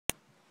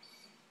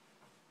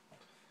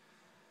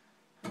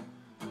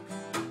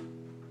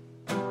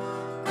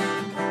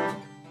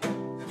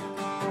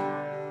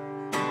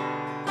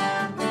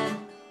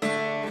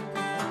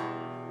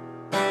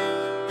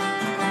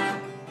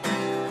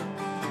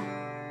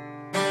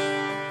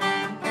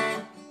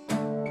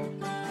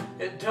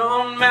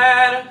don't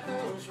matter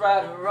who's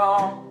right or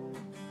wrong,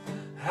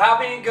 I'll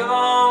be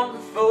gone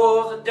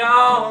before the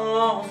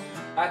dawn.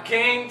 I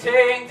can't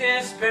take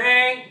this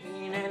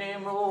pain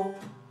anymore.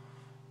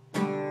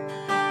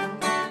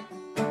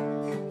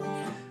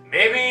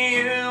 Maybe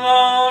you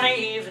won't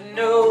even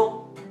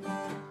know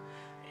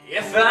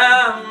if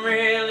I'm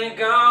really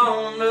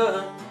gone,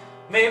 but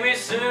maybe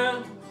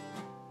soon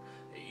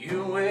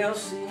you will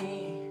see.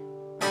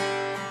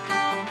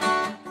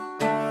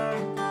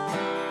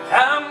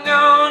 I'm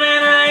gone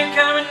and I ain't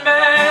coming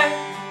back.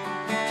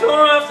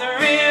 Tore off the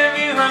rear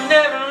view, I'm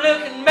never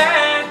looking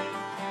back.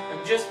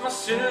 I'm just my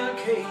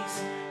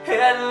suitcase,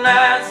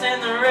 headlights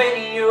and the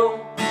radio.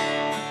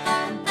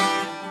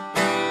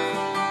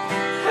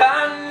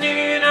 I knew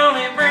you'd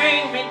only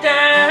bring me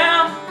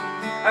down.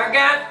 I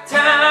got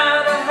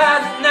tired of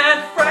hiding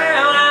that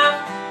frown. I've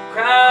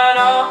cried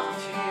all the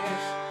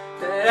tears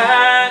that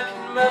I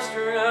can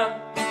muster up,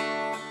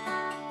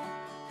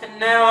 and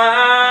now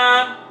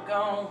I'm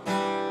gone.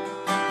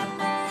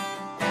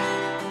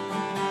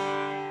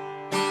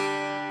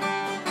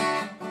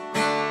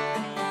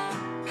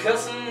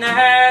 Cussing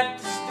at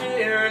the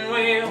steering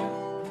wheel,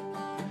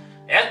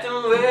 at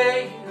the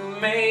way you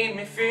made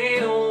me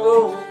feel.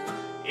 Oh,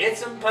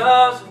 it's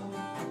impossible,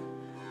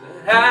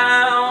 but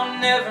I'll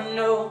never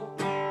know.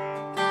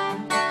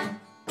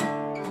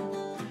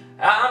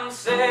 I'm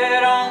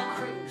set on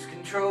cruise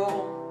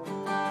control,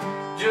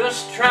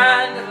 just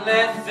trying to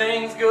let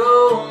things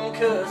go,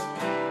 'cause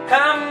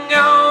I'm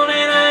gone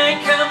and I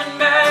ain't coming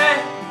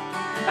back.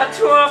 I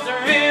tore off the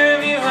rear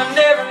view, I'm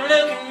never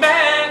looking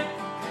back.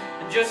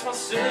 Just my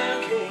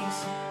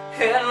suitcase,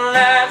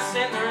 headlights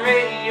and the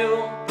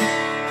radio.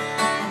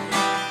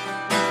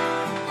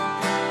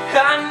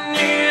 I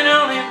knew you'd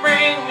only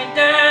bring me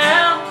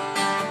down.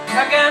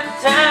 I got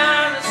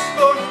tired of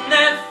sporting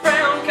that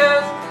frown,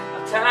 'cause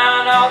I'm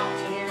tired of all the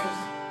tears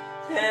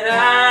that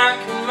I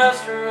can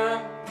muster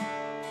up,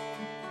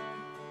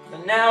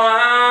 but now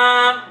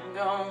I'm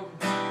gone.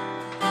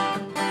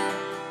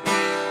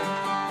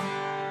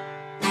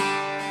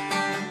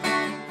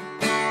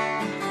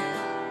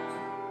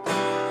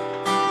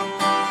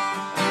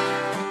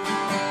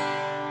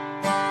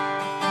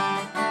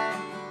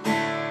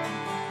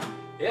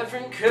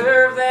 Every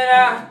curve that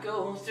I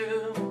go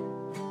through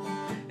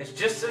is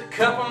just a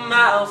couple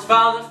miles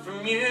farther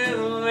from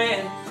you,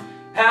 and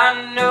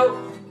I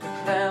know the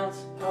clouds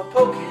are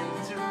poking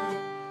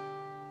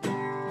through.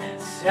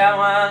 That's how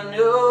I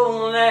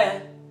know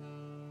that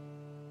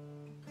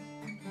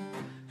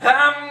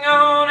I'm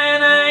gone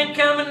and I ain't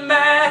coming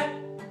back.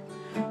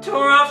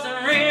 Tore off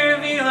the rear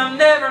view, I'm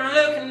never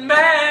looking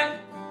back.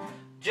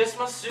 Just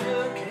my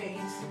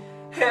suitcase,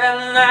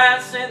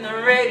 headlights and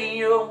the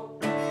radio.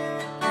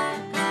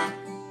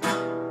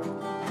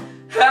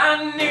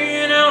 I knew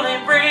you'd only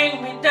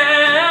bring me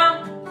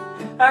down.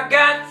 I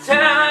got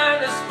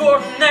tired of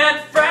sporting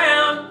that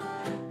frown.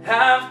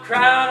 I've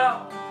cried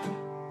all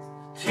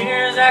the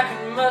tears I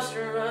can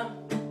muster up,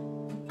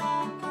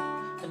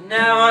 and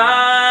now